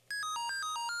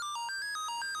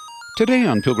Today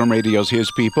on Pilgrim Radio's His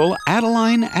People,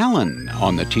 Adeline Allen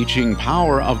on the teaching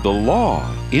power of the law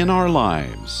in our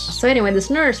lives. So anyway, this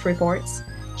nurse reports,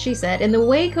 she said, in the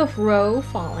wake of Roe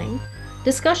falling,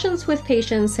 discussions with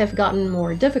patients have gotten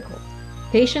more difficult.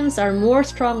 Patients are more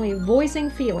strongly voicing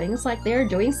feelings like they're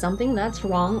doing something that's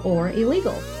wrong or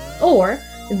illegal. Or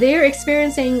they're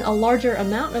experiencing a larger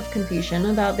amount of confusion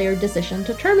about their decision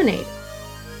to terminate.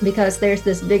 Because there's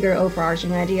this bigger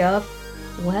overarching idea of,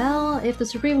 well, if the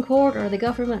Supreme Court or the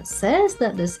government says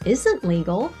that this isn't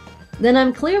legal, then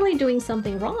I'm clearly doing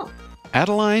something wrong.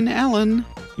 Adeline Allen,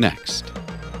 next.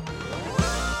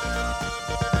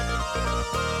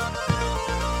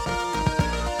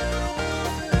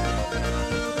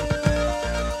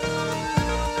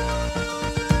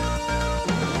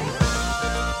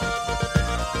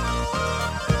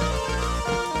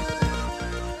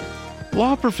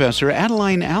 Law professor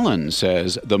Adeline Allen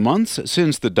says the months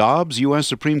since the Dobbs U.S.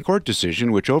 Supreme Court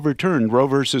decision, which overturned Roe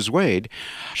v. Wade,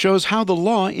 shows how the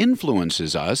law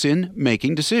influences us in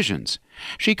making decisions.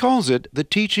 She calls it the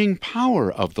teaching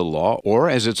power of the law, or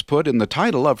as it's put in the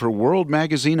title of her World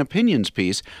Magazine Opinions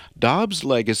piece, Dobbs'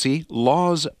 Legacy,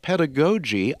 Law's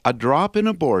Pedagogy, A Drop in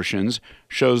Abortions,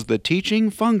 shows the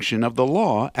teaching function of the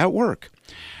law at work.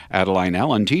 Adeline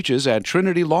Allen teaches at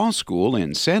Trinity Law School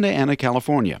in Santa Ana,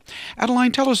 California.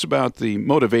 Adeline, tell us about the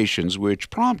motivations which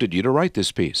prompted you to write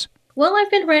this piece. Well, I've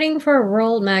been writing for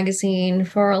World Magazine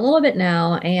for a little bit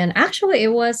now, and actually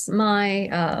it was my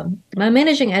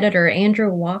managing editor,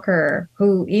 Andrew Walker,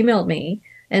 who emailed me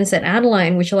and said,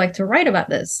 Adeline, would you like to write about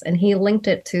this? And he linked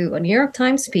it to a New York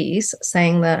Times piece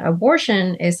saying that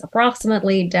abortion is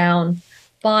approximately down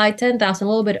by 10,000, a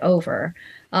little bit over.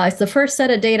 It's the first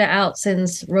set of data out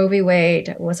since Roe v.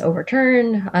 Wade was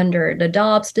overturned under the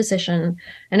Dobbs decision.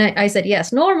 And I said,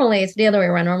 yes, normally it's the other way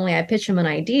around. Normally I pitch him an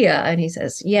idea and he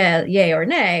says, yeah, yay or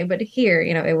nay. But here,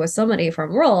 it was somebody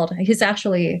from World. He's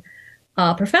actually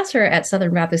a professor at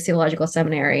Southern Baptist Theological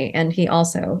Seminary. And he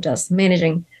also does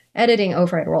managing editing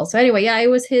over at World. So anyway, yeah, it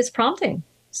was his prompting.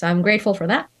 So I'm grateful for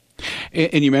that.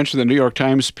 And you mentioned the New York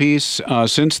Times piece.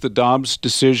 Since the Dobbs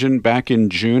decision back in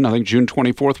June, I think June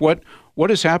 24th, what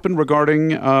has happened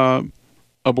regarding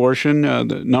abortion,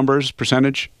 the numbers,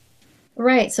 percentage?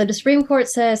 Right. So the Supreme Court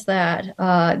says that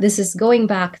this is going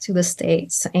back to the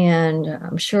states. And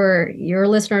I'm sure your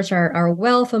listeners are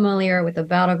well familiar with the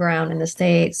battleground in the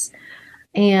states.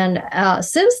 And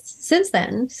since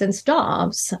then, since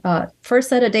Dobbs, first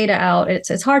set of data out,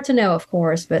 it's hard to know, of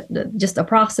course, but just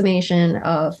approximation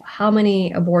of how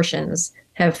many abortions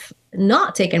have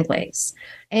not taken place.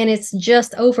 And it's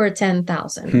just over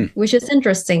 10,000, which is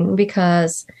interesting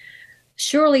because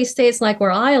surely states like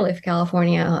where I live,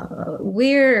 California,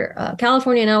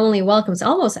 California not only welcomes,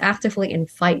 almost actively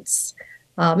invites,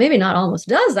 maybe not almost,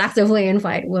 does actively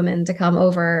invite women to come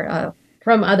over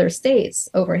from other states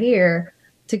over here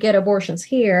to get abortions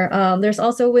here. There's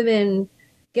also women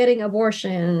getting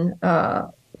abortion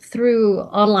through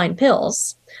online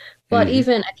pills. But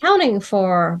even accounting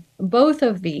for both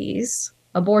of these,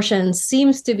 abortion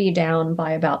seems to be down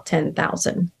by about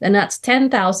 10,000. And that's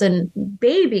 10,000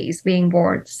 babies being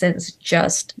born since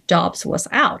just Dobbs was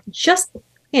out. Just,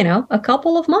 a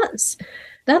couple of months.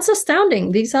 That's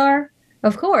astounding. These are,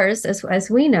 of course, as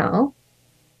we know,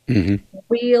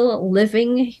 real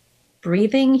living,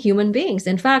 breathing human beings.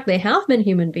 In fact, they have been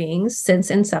human beings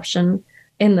since inception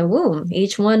in the womb,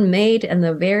 each one made in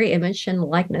the very image and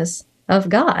likeness of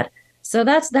God. So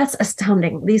that's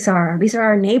astounding. These are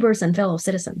our neighbors and fellow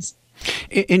citizens.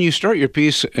 And you start your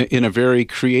piece in a very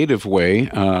creative way,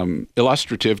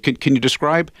 illustrative. Can you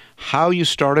describe how you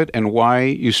started and why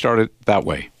you started that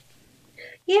way?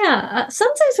 Yeah,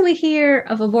 sometimes we hear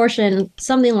of abortion,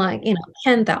 something like,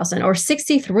 10,000 or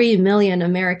 63 million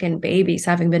American babies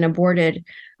having been aborted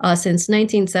since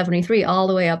 1973 all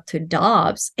the way up to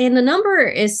Dobbs. And the number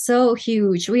is so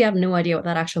huge, we have no idea what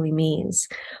that actually means.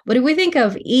 But if we think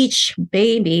of each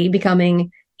baby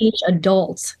becoming each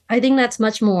adult, I think that's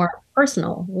much more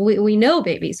personal. We know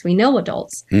babies, we know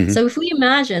adults. So if we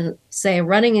imagine, say,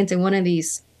 running into one of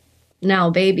these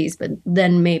now babies, but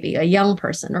then maybe a young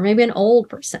person or maybe an old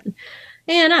person.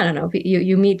 And I don't know,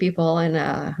 you meet people in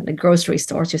the grocery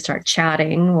stores, you start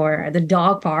chatting, or at the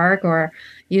dog park, or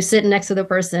you sit next to the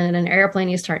person in an airplane,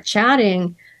 you start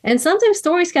chatting. And sometimes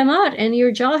stories come out and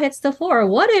your jaw hits the floor.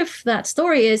 What if that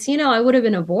story is, I would have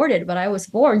been aborted, but I was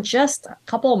born just a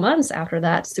couple of months after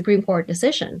that Supreme Court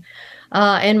decision.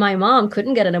 And my mom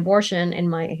couldn't get an abortion in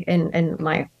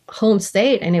my home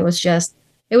state. And it was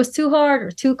too hard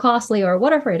or too costly or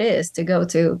whatever it is to go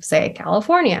to, say,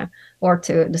 California or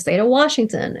to the state of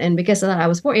Washington. And because of that, I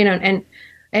was born,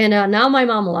 and now my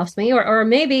mom loves me, or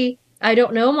maybe I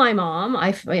don't know my mom.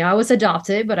 I was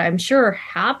adopted, but I'm sure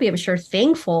happy. I'm sure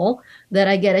thankful that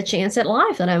I get a chance at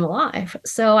life, that I'm alive.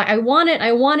 So I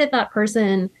wanted that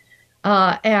person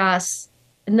as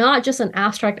not just an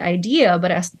abstract idea,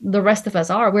 but as the rest of us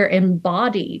are. We're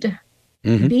embodied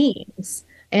beings.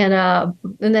 And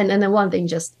then one thing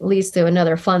just leads to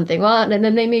another fun thing. Well, and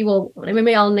then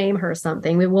maybe I'll name her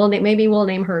something. Maybe we'll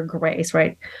name her Grace,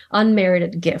 right?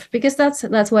 Unmerited gift, because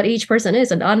that's what each person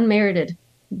is, an unmerited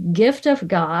gift of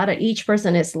God. Each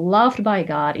person is loved by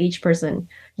God. Each person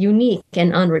unique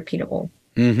and unrepeatable.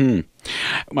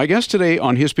 My guest today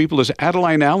on His People is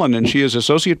Adeline Allen, and she is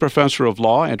Associate Professor of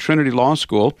Law at Trinity Law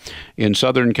School in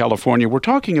Southern California. We're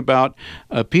talking about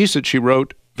a piece that she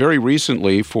wrote very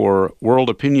recently for World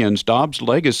Opinions, Dobbs'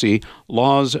 Legacy,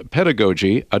 Law's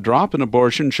Pedagogy, A Drop in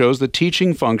Abortion Shows the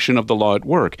Teaching Function of the Law at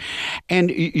Work.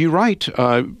 And you write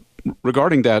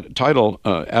regarding that title,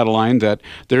 Adeline, that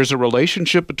there's a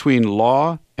relationship between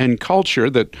law and culture,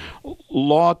 that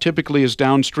law typically is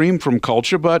downstream from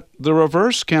culture, but the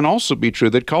reverse can also be true,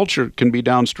 that culture can be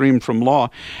downstream from law.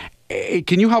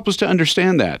 Can you help us to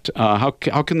understand that? How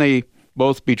can they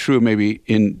both be true maybe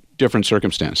in different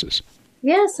circumstances?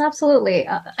 Yes, absolutely.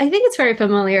 I think it's very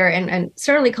familiar and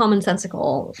certainly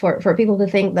commonsensical for people to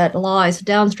think that law is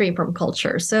downstream from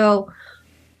culture. So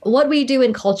what we do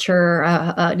in culture,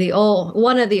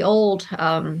 one of the old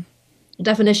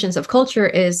definitions of culture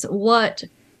is what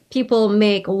people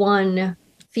make one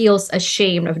feels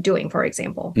ashamed of doing, for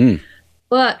example.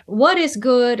 But what is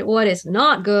good, what is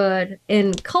not good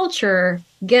in culture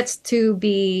gets to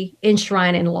be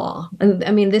enshrined in law. And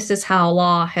I mean, this is how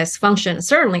law has functioned.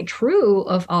 Certainly true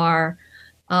of our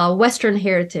Western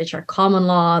heritage, our common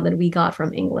law that we got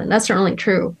from England. That's certainly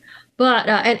true. But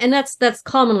and that's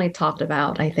commonly talked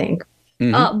about, I think.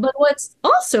 But what's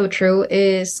also true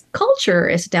is culture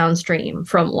is downstream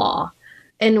from law.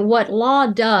 And what law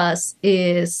does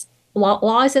is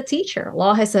law is a teacher.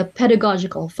 Law has a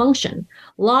pedagogical function.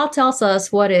 Law tells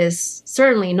us what is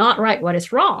certainly not right, what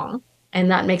is wrong.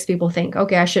 And that makes people think,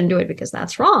 okay, I shouldn't do it because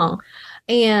that's wrong.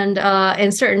 And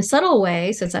in certain subtle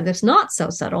ways, and sometimes it's not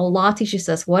so subtle, law teaches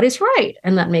us what is right.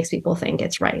 And that makes people think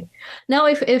it's right. Now,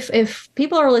 if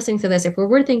people are listening to this, if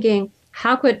we're thinking,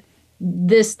 how could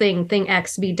this thing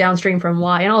X be downstream from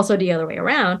Y, and also the other way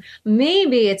around,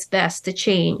 maybe it's best to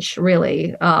change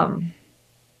really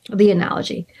the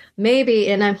analogy. Maybe,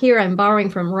 and I'm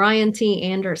borrowing from Ryan T.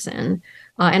 Anderson,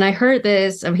 and I heard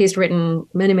this, he's written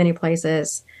many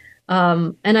places,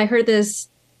 and I heard this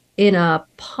in a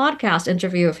podcast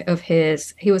interview of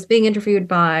his. He was being interviewed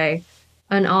by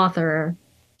an author,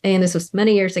 and this was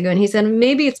many years ago, and he said,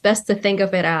 maybe it's best to think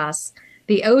of it as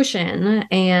the ocean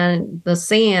and the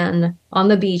sand on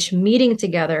the beach meeting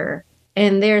together,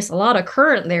 and there's a lot of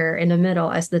current there in the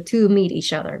middle as the two meet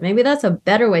each other. Maybe that's a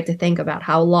better way to think about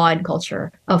how law and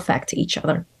culture affect each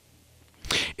other.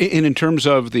 And in terms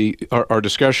of our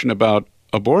discussion about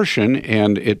abortion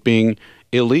and it being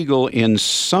illegal in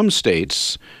some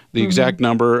states, the exact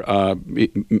number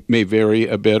may vary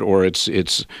a bit, or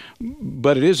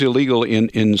but it is illegal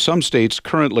in some states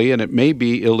currently, and it may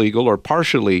be illegal or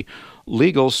partially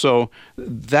legal. So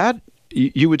that,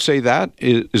 you would say, that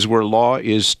is where law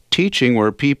is teaching,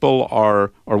 where people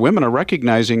or women are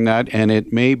recognizing that, and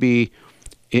it may be,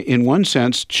 in one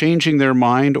sense, changing their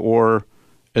mind, or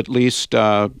at least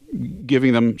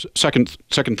giving them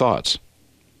second thoughts.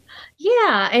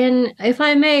 Yeah, and if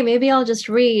I may, maybe I'll just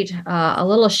read a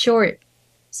little short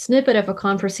snippet of a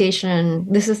conversation.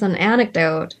 This is an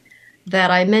anecdote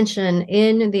that I mentioned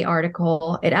in the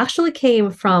article. It actually came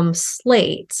from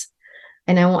Slate,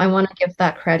 and I want to give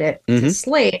that credit to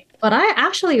Slate. But I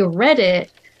actually read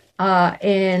it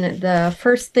in the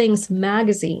First Things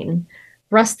magazine.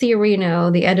 Rusty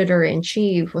Reno, the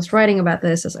editor-in-chief, was writing about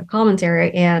this as a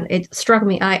commentary, and it struck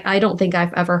me. I don't think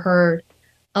I've ever heard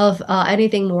of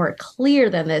anything more clear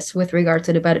than this with regard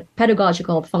to the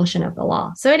pedagogical function of the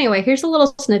law. So anyway, here's a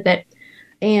little snippet.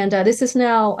 And this is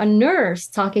now a nurse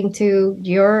talking to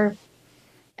your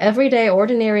everyday,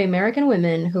 ordinary American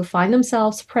women who find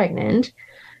themselves pregnant.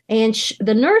 And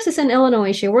the nurse is in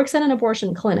Illinois. She works at an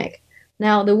abortion clinic.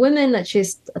 Now, the women that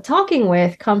she's talking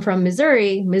with come from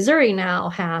Missouri. Missouri now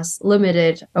has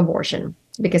limited abortion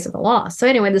because of the law. So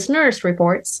anyway, this nurse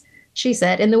reports, she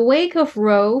said, in the wake of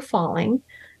Roe falling,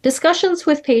 discussions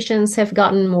with patients have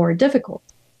gotten more difficult.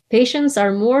 Patients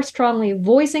are more strongly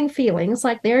voicing feelings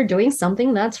like they're doing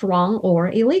something that's wrong or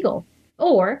illegal,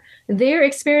 or they're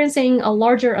experiencing a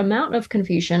larger amount of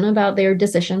confusion about their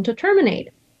decision to terminate.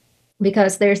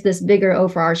 Because there's this bigger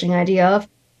overarching idea of,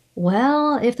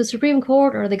 well, if the Supreme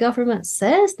Court or the government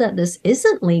says that this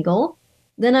isn't legal,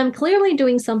 then I'm clearly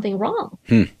doing something wrong.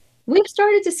 we've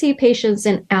started to see patients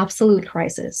in absolute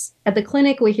crisis. At the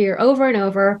clinic, we hear over and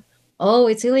over, oh,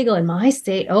 it's illegal in my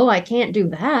state. Oh, I can't do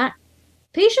that.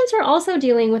 Patients are also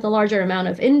dealing with a larger amount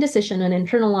of indecision and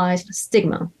internalized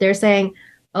stigma. They're saying,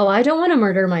 oh, I don't want to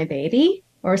murder my baby,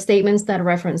 or statements that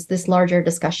reference this larger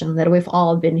discussion that we've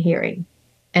all been hearing,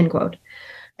 end quote.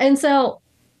 And so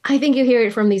I think you hear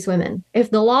it from these women.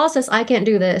 If the law says I can't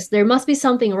do this, there must be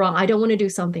something wrong. I don't want to do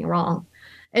something wrong.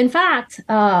 In fact,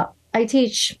 I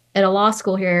teach at a law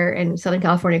school here in Southern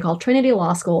California called Trinity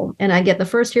Law School, and I get the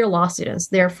first year law students.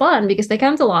 They're fun because they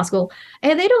come to law school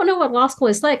and they don't know what law school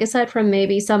is like, aside from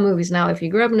maybe some movies. Now, if you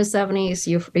grew up in the 70s,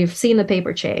 you've seen The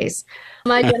Paper Chase.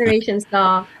 My generation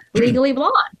saw Legally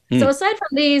Blonde. So aside from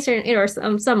these, or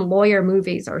some lawyer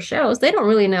movies or shows, they don't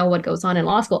really know what goes on in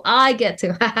law school. I get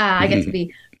to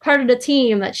be part of the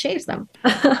team that shapes them.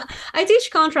 I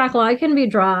teach contract law. I can be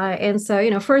dry. And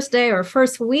so, first day or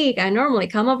first week, I normally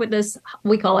come up with this,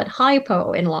 we call it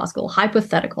hypo in law school,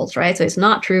 hypotheticals, right? So it's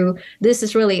not true. This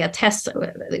is really a test.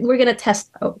 We're going to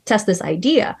test this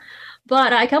idea.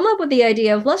 But I come up with the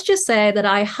idea of, let's just say that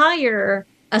I hire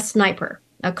a sniper,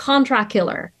 a contract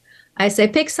killer. I say,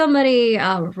 pick somebody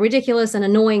ridiculous and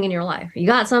annoying in your life. You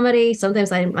got somebody,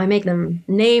 sometimes I make them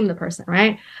name the person,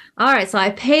 right? All right, so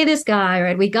I pay this guy,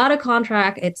 right? We got a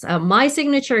contract. It's my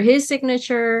signature, his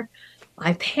signature.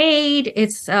 I paid.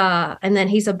 And then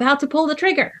he's about to pull the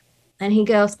trigger. And he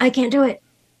goes, I can't do it.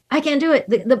 I can't do it.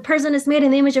 The person is made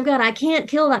in the image of God. I can't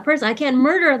kill that person. I can't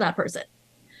murder that person.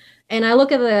 And I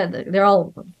look at they're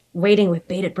all waiting with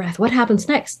bated breath. What happens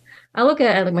next? I look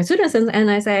at my students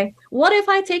and I say, what if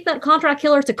I take that contract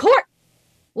killer to court?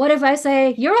 What if I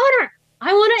say, Your Honor,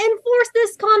 I want to enforce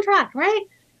this contract, right?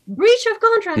 Breach of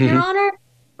contract, Your Honor,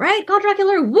 right? Contract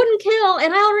killer wouldn't kill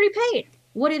and I already paid.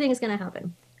 What do you think is going to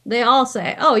happen? They all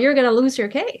say, oh, you're going to lose your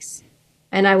case.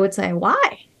 And I would say,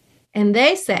 why? And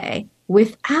they say,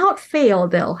 without fail,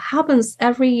 Bill, happens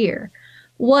every year.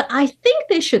 What I think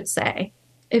they should say,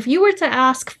 if you were to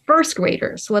ask first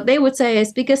graders, what they would say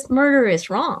is because murder is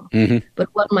wrong. But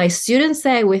what my students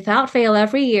say without fail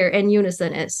every year in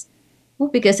unison is, well,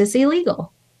 because it's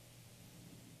illegal.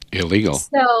 Illegal.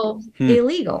 So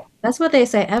illegal. That's what they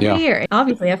say every year.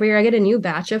 Obviously, every year I get a new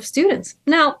batch of students.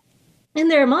 Now, in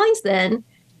their minds then,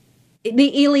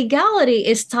 the illegality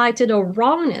is tied to the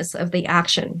wrongness of the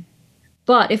action.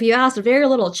 But if you ask very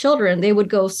little children, they would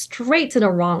go straight to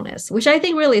the wrongness, which I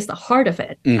think really is the heart of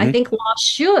it. I think law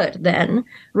should then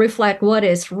reflect what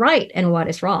is right and what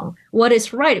is wrong. What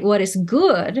is right, what is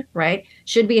good, right,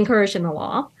 should be encouraged in the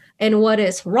law. And what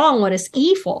is wrong, what is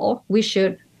evil, we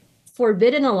should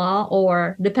forbid in the law,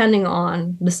 or depending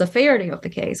on the severity of the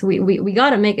case, we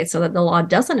got to make it so that the law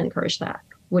doesn't encourage that,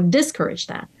 would discourage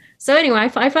that. So anyway,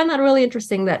 I find that really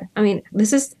interesting that,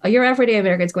 this is your everyday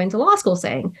Americans going to law school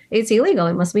saying it's illegal,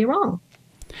 it must be wrong.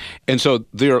 And so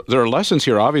there are lessons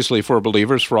here, obviously, for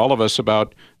believers, for all of us,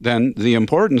 about then the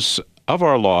importance of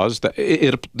our laws. That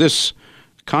this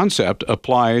concept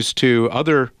applies to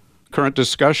other current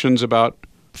discussions about,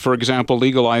 for example,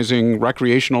 legalizing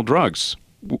recreational drugs.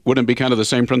 Wouldn't it be kind of the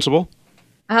same principle?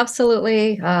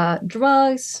 Absolutely.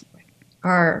 Drugs,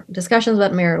 our discussions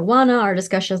about marijuana, our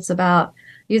discussions about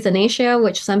euthanasia,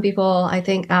 which some people, I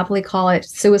think, aptly call it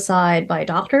suicide by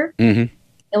doctor,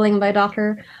 killing by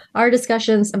doctor. Our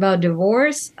discussions about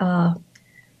divorce.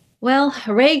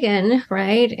 Reagan,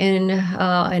 right,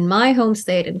 in my home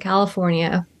state in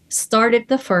California, started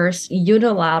the first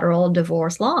unilateral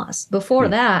divorce laws. Before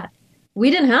that,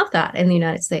 we didn't have that in the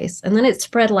United States. And then it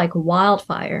spread like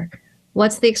wildfire.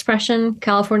 What's the expression?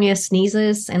 California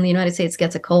sneezes and the United States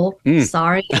gets a cold.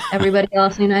 Sorry, everybody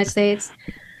else in the United States.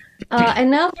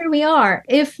 And now here we are.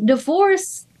 If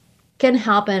divorce can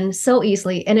happen so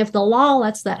easily, and if the law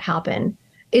lets that happen,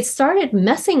 it started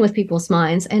messing with people's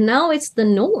minds. And now it's the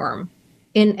norm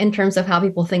in terms of how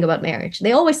people think about marriage.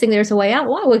 They always think there's a way out.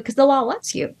 Why? Because the law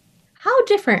lets you. How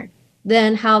different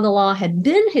than how the law had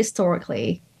been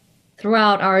historically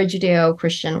throughout our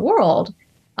Judeo-Christian world.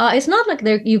 It's not like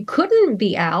you couldn't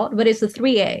be out, but it's the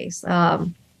 3 A's.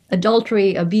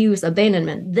 Adultery, abuse,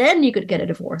 abandonment, then you could get a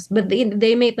divorce. But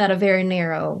they made that a very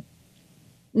narrow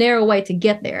way to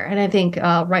get there. And I think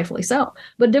rightfully so.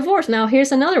 But divorce, now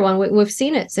here's another one. We've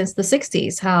seen it since the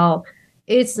 60s, how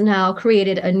it's now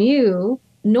created a new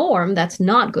norm that's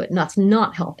not good, that's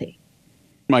not healthy.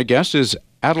 My guest is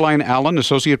Adaline Allen,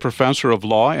 Associate Professor of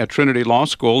Law at Trinity Law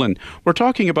School, and we're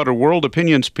talking about her World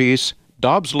Opinions piece,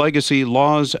 Dobbs Legacy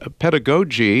Law's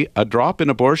Pedagogy, A Drop in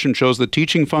Abortion, shows the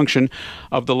teaching function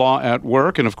of the law at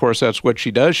work. And of course, that's what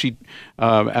she does.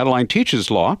 Adeline teaches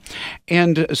law.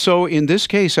 And so in this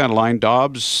case, Adeline,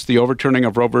 Dobbs, the overturning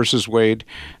of Roe versus Wade,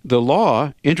 the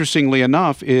law, interestingly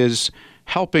enough, is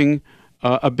helping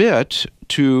a bit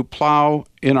to plow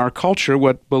in our culture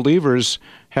what believers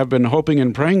have been hoping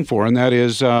and praying for, and that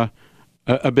is a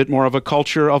bit more of a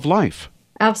culture of life.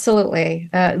 Absolutely.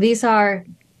 These are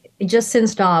just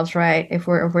since Dobbs, right? If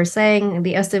we're saying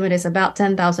the estimate is about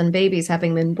 10,000 babies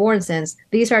having been born since,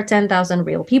 these are 10,000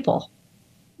 real people.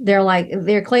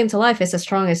 Their claim to life is as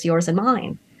strong as yours and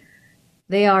mine.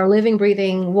 They are living,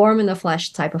 breathing, warm in the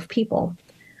flesh type of people.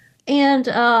 And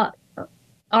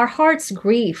our hearts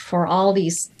grieve for all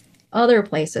these other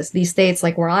places, these states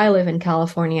like where I live in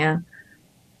California.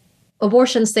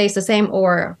 Abortion stays the same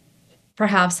or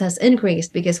perhaps has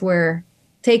increased because we're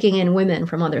taking in women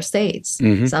from other states,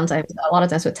 sometimes, a lot of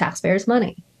times with taxpayers'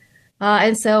 money.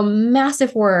 And so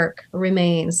massive work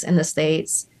remains in the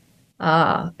states.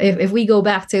 If we go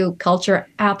back to culture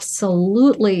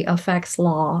absolutely affects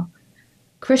law,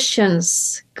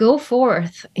 Christians, go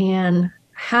forth and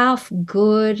have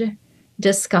good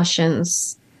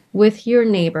discussions with your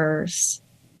neighbors,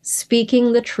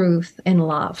 speaking the truth in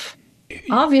love.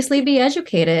 Obviously, be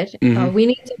educated. We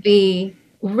need to be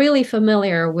really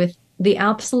familiar with the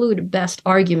absolute best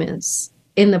arguments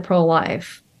in the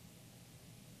pro-life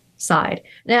side.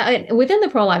 Now, within the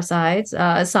pro-life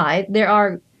side, there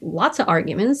are lots of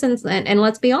arguments, and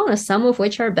let's be honest, some of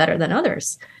which are better than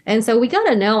others. And so we got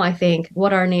to know, I think,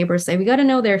 what our neighbors say. We got to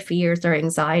know their fears, their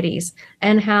anxieties,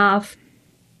 and have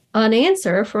an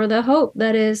answer for the hope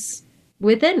that is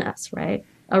within us, right?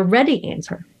 A ready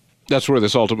answer. That's where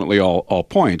this ultimately all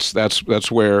points.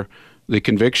 That's where the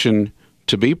conviction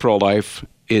to be pro-life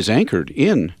is anchored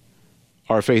in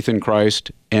our faith in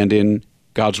Christ and in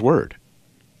God's Word.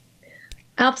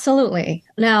 Absolutely.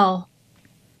 Now,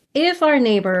 if our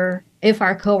neighbor, if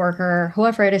our coworker,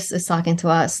 whoever it is talking to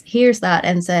us, hears that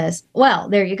and says, well,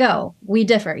 there you go. We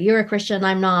differ. You're a Christian.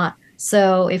 I'm not.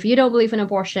 So if you don't believe in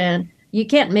abortion, you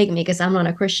can't make me because I'm not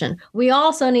a Christian. We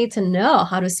also need to know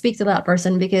how to speak to that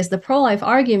person, because the pro-life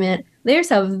argument,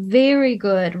 there's a very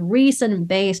good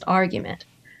reason-based argument,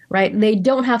 right? They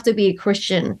don't have to be a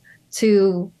Christian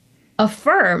to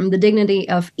affirm the dignity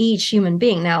of each human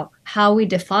being. Now, how we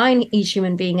define each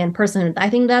human being and person, I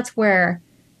think that's where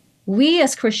we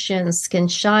as Christians can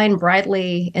shine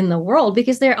brightly in the world,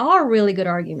 because there are really good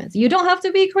arguments. You don't have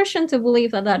to be a Christian to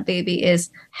believe that that baby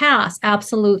has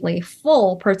absolutely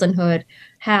full personhood,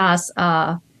 has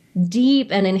deep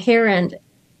and inherent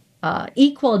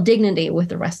equal dignity with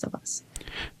the rest of us.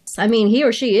 I mean, he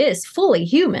or she is fully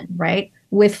human, right?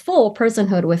 With full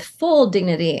personhood, with full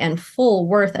dignity and full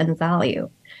worth and value.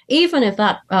 Even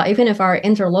if our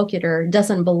interlocutor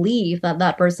doesn't believe that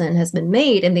that person has been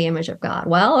made in the image of God,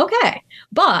 well, okay.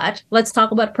 But let's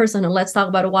talk about person, and let's talk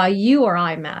about why you or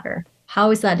I matter. How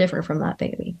is that different from that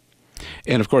baby?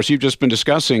 And of course, you've just been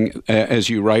discussing, as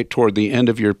you write toward the end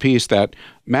of your piece, that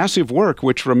massive work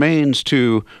which remains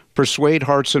to persuade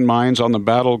hearts and minds on the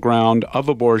battleground of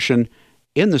abortion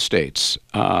in the states.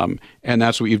 And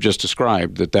that's what you've just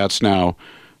described, that's now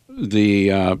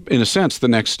in a sense, the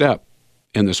next step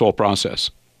in this whole process.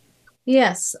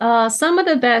 Yes. Some of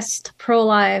the best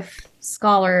pro-life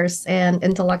scholars and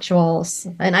intellectuals,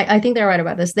 and I think they're right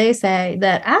about this, they say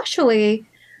that actually,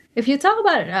 if you talk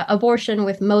about abortion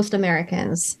with most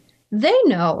Americans, they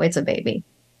know it's a baby.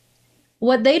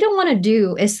 What they don't want to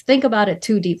do is think about it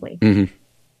too deeply.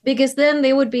 Because then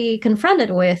they would be confronted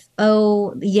with,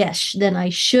 oh, yes, then I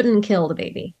shouldn't kill the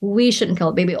baby. We shouldn't kill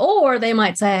the baby. Or they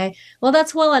might say, well,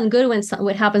 that's well and good when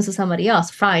what happens to somebody else.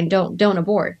 Fine, don't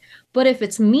abort. But if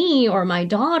it's me or my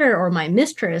daughter or my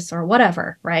mistress or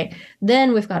whatever, right,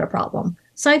 then we've got a problem.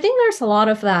 So I think there's a lot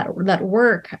of that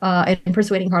work in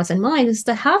persuading hearts and minds, is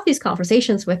to have these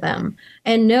conversations with them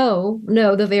and know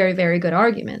the very, very good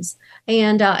arguments,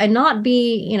 and not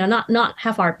be, not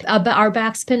have our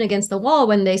backs pinned against the wall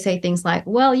when they say things like,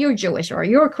 well, you're Jewish or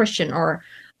you're Christian or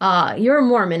you're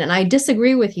Mormon and I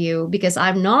disagree with you because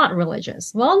I'm not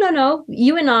religious. Well, no,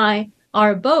 you and I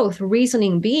are both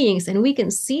reasoning beings, and we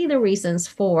can see the reasons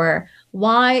for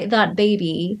why that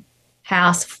baby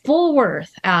has full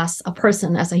worth as a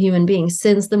person, as a human being,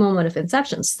 since the moment of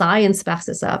inception. Science backs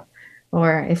this up.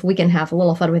 Or if we can have a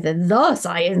little fun with it, the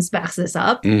science backs this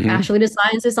up. Actually, the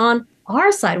science is on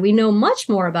our side. We know much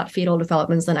more about fetal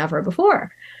developments than ever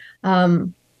before.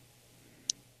 But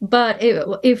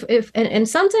if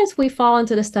sometimes we fall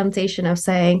into this temptation of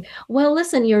saying, well,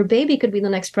 listen, your baby could be the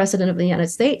next president of the United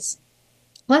States.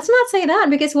 Let's not say that,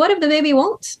 because what if the baby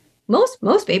won't?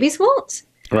 Most babies won't.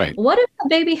 Right. What if that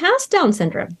baby has Down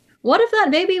syndrome? What if that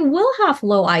baby will have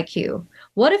low IQ?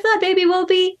 What if that baby will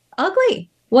be ugly?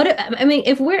 What if, I mean,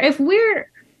 if we're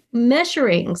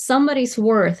measuring somebody's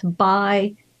worth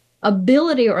by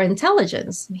ability or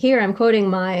intelligence, here I'm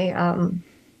quoting the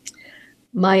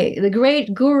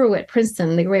great guru at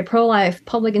Princeton, the great pro-life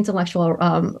public intellectual,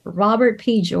 Robert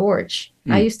P. George.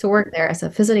 I used to work there as a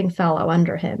visiting fellow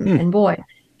under him, and boy,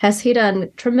 has he done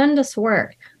tremendous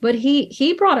work. But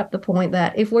he brought up the point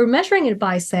that if we're measuring it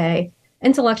by, say,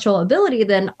 intellectual ability,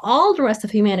 then all the rest of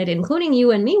humanity, including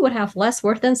you and me, would have less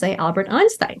worth than, say, Albert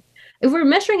Einstein. If we're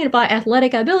measuring it by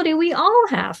athletic ability, we all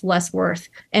have less worth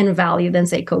and value than,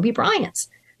 say, Kobe Bryant.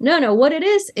 No, what it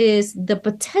is the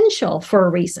potential for a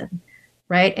reason,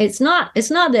 right? It's not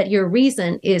that your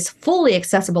reason is fully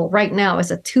accessible right now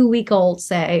as a 2-week-old,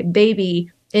 say,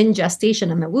 baby in gestation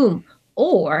in the womb,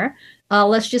 or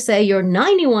let's just say you're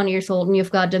 91 years old and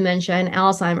you've got dementia and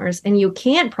Alzheimer's and you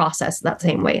can't process that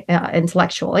same way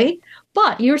intellectually,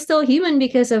 but you're still human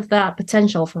because of that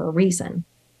potential for a reason.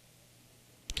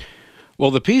 Well,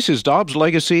 the piece is Dobbs'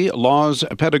 Legacy, Laws,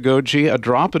 Pedagogy. A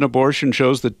Drop in Abortion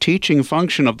shows the teaching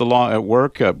function of the law at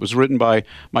work. It was written by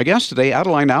my guest today,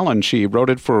 Adeline Allen. She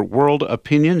wrote it for World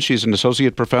Opinion. She's an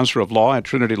associate professor of law at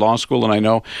Trinity Law School, and I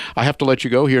know I have to let you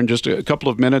go here in just a couple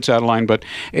of minutes, Adeline, but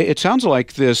it sounds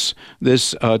like this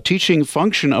teaching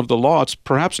function of the law, it's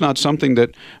perhaps not something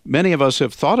that many of us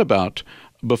have thought about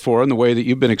before in the way that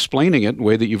you've been explaining it, the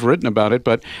way that you've written about it.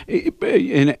 But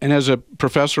and as a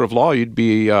professor of law, you'd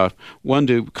be one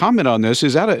to comment on this.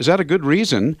 Is that a good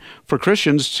reason for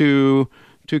Christians to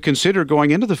consider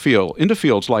going into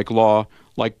fields like law,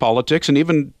 like politics, and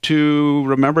even to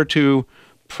remember to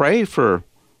pray for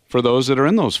those that are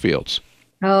in those fields?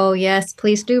 Oh, yes,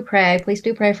 please do pray. Please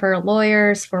do pray for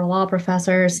lawyers, for law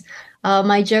professors.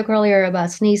 My joke earlier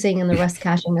about sneezing and the rest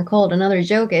catching a cold. Another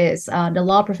joke is the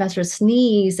law professors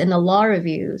sneeze in the law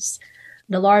review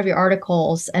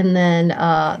articles, and then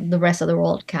the rest of the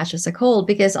world catches a cold,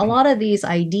 because a lot of these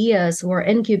ideas were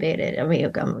incubated. I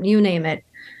mean, you name it.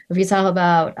 If you talk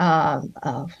about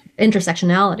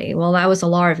intersectionality, well, that was a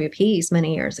law review piece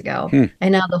many years ago,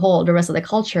 and now the rest of the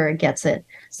culture gets it.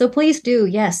 So please do,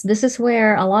 yes, this is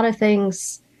where a lot of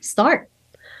things start,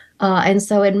 and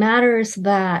so it matters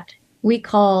that we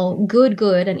call good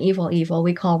and evil.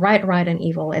 We call right and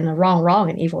evil, and the wrong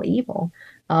and evil.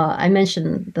 I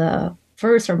mentioned the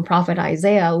verse from Prophet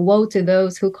Isaiah, woe to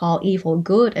those who call evil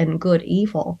good and good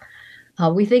evil.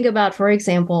 We think about, for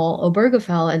example,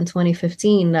 Obergefell in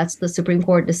 2015. That's the Supreme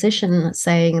Court decision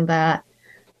saying that,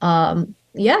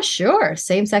 yeah, sure,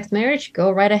 same-sex marriage,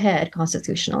 go right ahead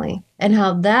constitutionally, and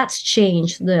how that's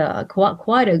changed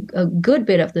quite a good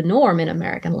bit of the norm in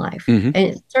American life. Mm-hmm.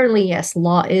 And certainly, yes,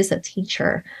 law is a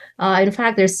teacher. In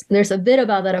fact, there's a bit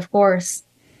about that, of course,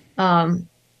 on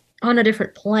a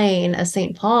different plane, as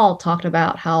St. Paul talked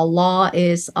about how law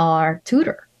is our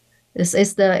tutor.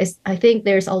 I think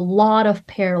there's a lot of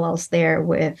parallels there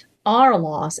with our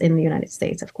laws in the United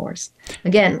States, of course.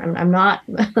 Again, I'm not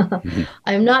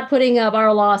I'm not putting up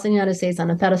our laws in the United States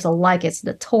on a pedestal like it's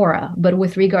the Torah, but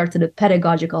with regard to the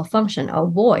pedagogical function, oh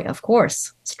boy, of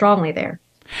course, strongly there.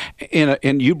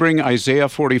 And you bring Isaiah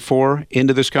 44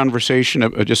 into this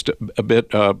conversation just a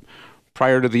bit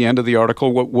prior to the end of the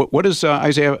article. What does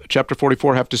Isaiah chapter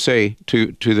 44 have to say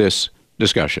to this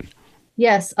discussion?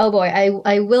 Yes. Oh boy,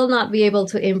 I will not be able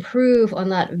to improve on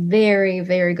that very,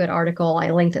 very good article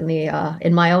I linked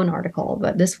in my own article.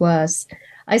 But this was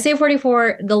Isaiah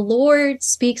 44. The Lord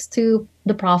speaks to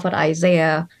the prophet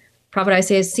Isaiah. Prophet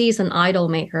Isaiah sees an idol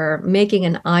maker making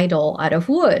an idol out of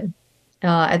wood.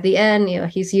 At the end,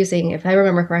 he's using, if I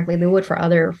remember correctly, the wood for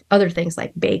other things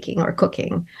like baking or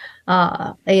cooking.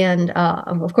 And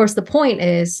of course, the point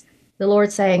is the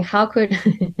Lord saying, how could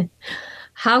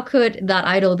that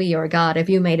idol be your God if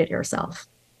you made it yourself?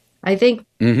 I think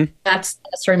that's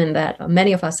a sermon that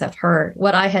many of us have heard.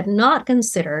 What I had not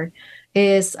considered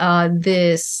is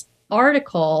this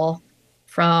article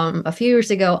from a few years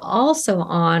ago, also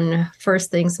on First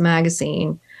Things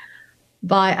Magazine,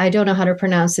 by, I don't know how to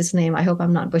pronounce his name. I hope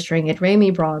I'm not butchering it.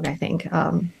 Remy Brog, I think.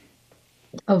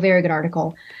 A very good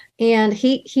article. And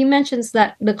he mentions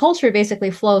that the culture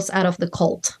basically flows out of the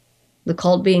cult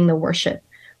being the worship.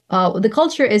 The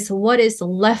culture is what is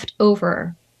left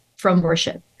over from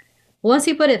worship. Once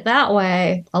you put it that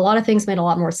way, a lot of things made a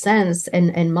lot more sense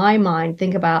in my mind.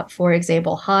 Think about, for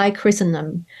example, high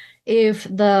Christendom. If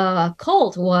the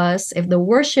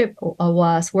worship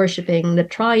was worshiping the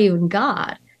triune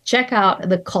God, check out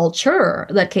the culture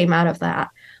that came out of that.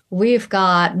 We've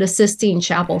got the Sistine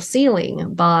Chapel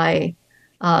ceiling by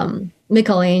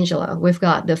Michelangelo. We've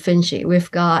got Da Vinci. We've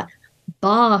got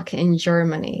Bach in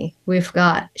Germany. We've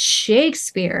got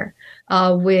Shakespeare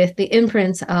with the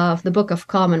imprint of the Book of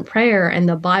Common Prayer and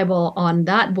the Bible on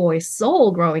that boy's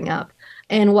soul growing up,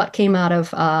 and what came out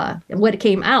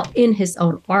in his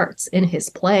own arts, in his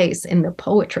plays, in the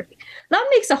poetry. That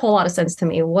makes a whole lot of sense to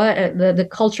me. What the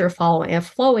culture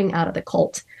flowing out of the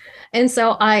cult, and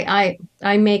so I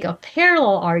make a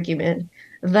parallel argument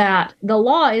that the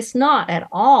law is not at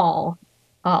all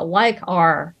like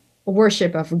our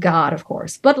worship of God, of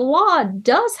course. But law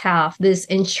does have this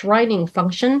enshrining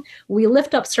function. We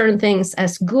lift up certain things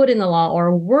as good in the law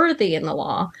or worthy in the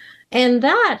law. And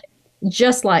that,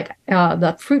 just like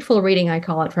the fruitful reading, I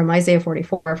call it, from Isaiah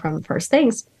 44, from First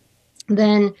Things,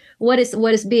 then what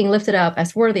is being lifted up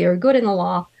as worthy or good in the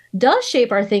law does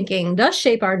shape our thinking, does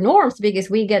shape our norms, because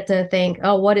we get to think,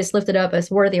 oh, what is lifted up as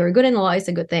worthy or good in the law is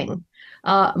a good thing.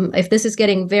 If this is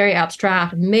getting very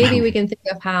abstract, maybe we can think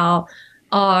of how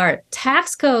our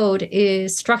tax code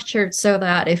is structured so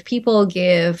that if people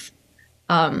give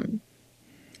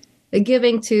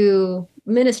giving to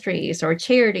ministries or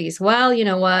charities, well, you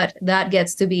know what, that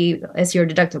gets to be as your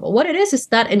deductible. What it is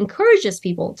that encourages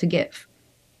people to give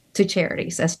to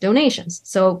charities as donations.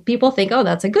 So people think, oh,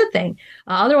 that's a good thing.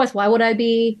 Otherwise, why would I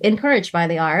be encouraged by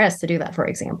the IRS to do that, for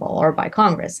example, or by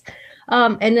Congress?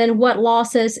 And then what law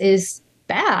says is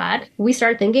bad, we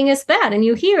start thinking it's bad, and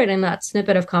you hear it in that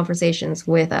snippet of conversations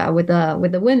with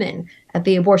the women at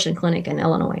the abortion clinic in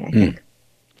Illinois, I think.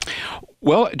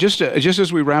 Well, just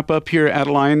as we wrap up here,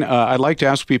 Adeline, I'd like to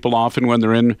ask people often when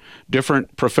they're in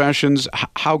different professions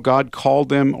how God called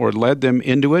them or led them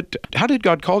into it. How did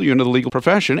God call you into the legal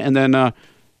profession and then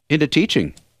into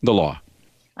teaching the law?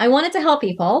 I wanted to help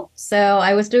people, so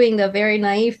I was doing the very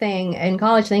naive thing in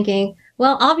college, thinking,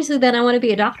 well, obviously, then I want to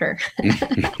be a doctor.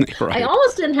 Right. I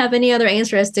almost didn't have any other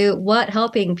answer as to what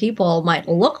helping people might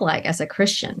look like as a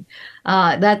Christian.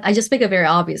 That I just picked a very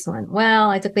obvious one. Well,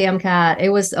 I took the MCAT. It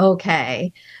was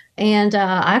okay. And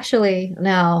actually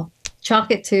now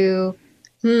chalk it to,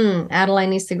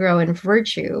 Adeline needs to grow in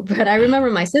virtue. But I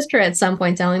remember my sister at some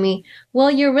point telling me,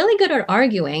 well, you're really good at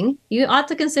arguing. You ought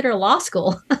to consider law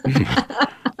school.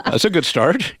 That's a good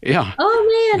start. Yeah.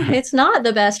 Oh, man, it's not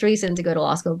the best reason to go to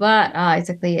law school, but I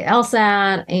took the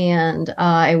LSAT and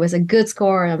it was a good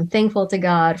score. I'm thankful to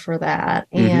God for that,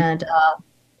 and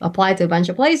applied to a bunch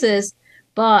of places.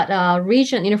 But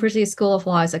Regent University School of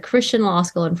Law is a Christian law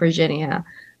school in Virginia.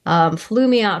 Flew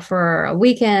me out for a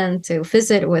weekend to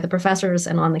visit with the professors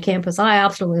and on the campus. I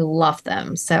absolutely loved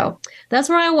them. So that's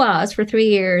where I was for 3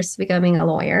 years, becoming a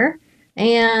lawyer.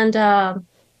 And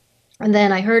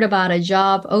then I heard about a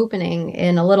job opening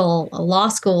in a little law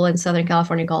school in Southern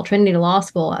California called Trinity Law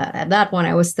School. At that point,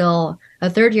 I was still a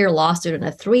third-year law student,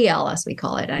 a 3L, as we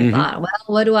call it. And I thought, well,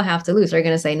 what do I have to lose? They're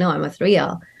going to say, no, I'm a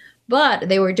 3L. But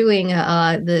they were doing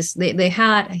this. They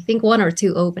had, I think, 1 or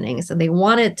 2 openings, and they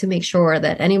wanted to make sure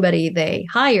that anybody they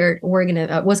hired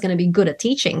was going to be good at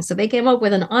teaching. So they came up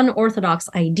with an unorthodox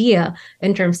idea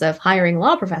in terms of hiring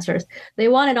law professors. They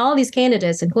wanted all these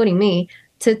candidates, including me,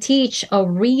 to teach a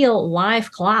real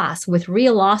live class with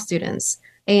real law students,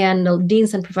 and the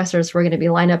deans and professors were going to be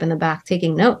lined up in the back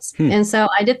taking notes. And so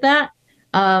I did that.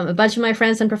 A bunch of my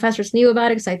friends and professors knew about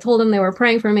it because I told them. They were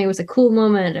praying for me. It was a cool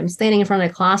moment. I'm standing in front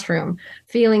of a classroom,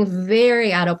 feeling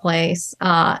very out of place,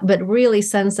 but really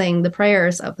sensing the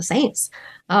prayers of the saints.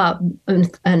 I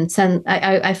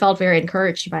felt very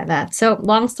encouraged by that. So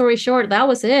long story short, that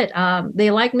was it.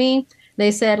 They liked me. They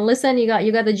said, listen, you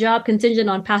got the job contingent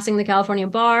on passing the California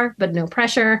bar, but no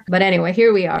pressure. But anyway,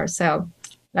 here we are. So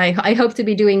I hope to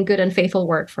be doing good and faithful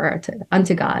work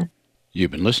unto God.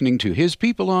 You've been listening to His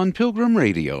People on Pilgrim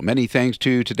Radio. Many thanks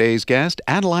to today's guest,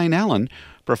 Adeline Allen,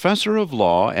 professor of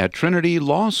law at Trinity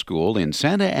Law School in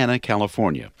Santa Ana,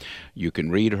 California. You can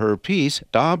read her piece,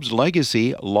 Dobbs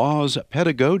Legacy, Law's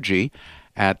Pedagogy,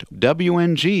 at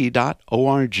wng.org.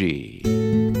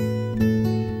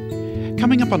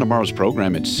 Coming up on tomorrow's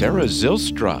program, it's Sarah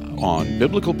Zylstra on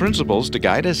biblical principles to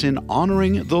guide us in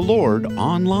honoring the Lord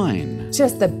online.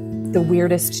 Just the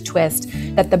weirdest twist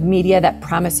that the media that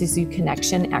promises you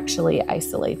connection actually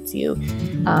isolates you,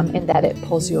 and that it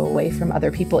pulls you away from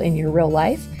other people in your real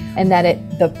life, and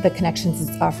that the connections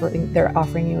they're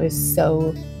offering you is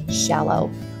so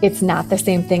shallow. It's not the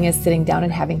same thing as sitting down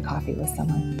and having coffee with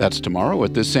someone. That's tomorrow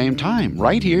at the same time,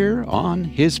 right here on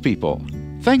His People.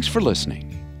 Thanks for listening.